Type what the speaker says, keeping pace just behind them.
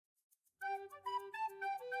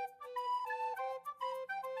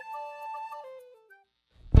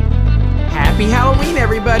Happy Halloween,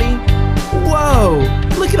 everybody! Whoa!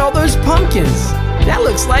 Look at all those pumpkins! That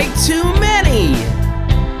looks like too many!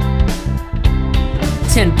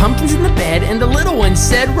 10 pumpkins in the bed, and the little one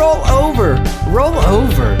said, roll over, roll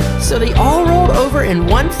over. So they all rolled over and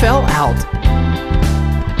one fell out.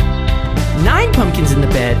 9 pumpkins in the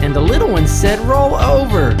bed, and the little one said, roll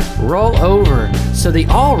over, roll over. So they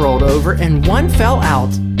all rolled over and one fell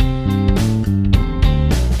out.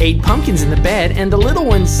 8 pumpkins in the bed, and the little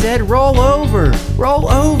one said, roll over, roll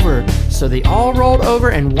over. So they all rolled over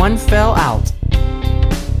and one fell out.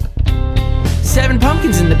 7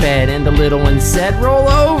 pumpkins in the bed, and the little one said, roll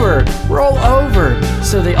over, roll over.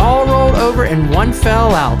 So they all rolled over and one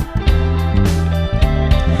fell out.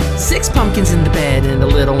 6 pumpkins in the bed, and the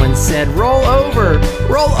little one said, roll over,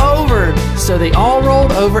 roll over. So they all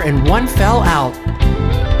rolled over and one fell out.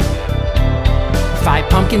 5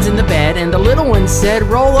 pumpkins in the bed, and the little one said,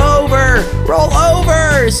 roll over, roll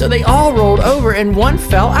over. So they all rolled over and one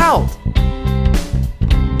fell out.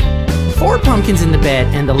 4 pumpkins in the bed,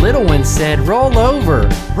 and the little one said, roll over,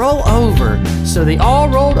 roll over. So they all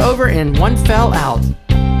rolled over and one fell out.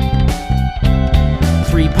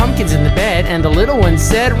 3 pumpkins in the bed, and the little one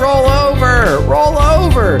said, roll over, roll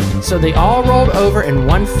over. So they all rolled over and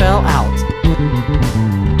one fell out.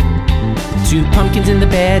 2 pumpkins in the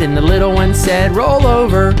bed, and the little one said, roll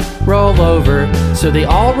over, roll over. So they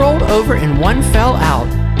all rolled over and one fell out.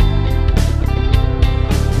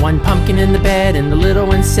 1 pumpkin in the bed, and the little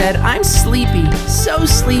one said, I'm sleepy, so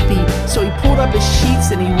sleepy. So he pulled up his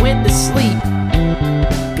sheets and he went to sleep.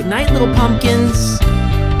 Good night, little pumpkins.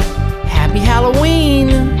 Happy Halloween.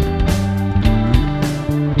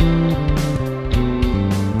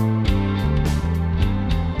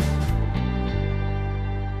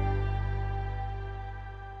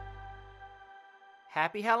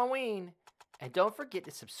 Happy Halloween. And don't forget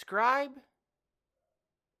to subscribe,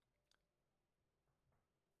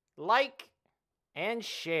 like, and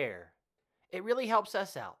share. It really helps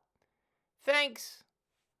us out. Thanks.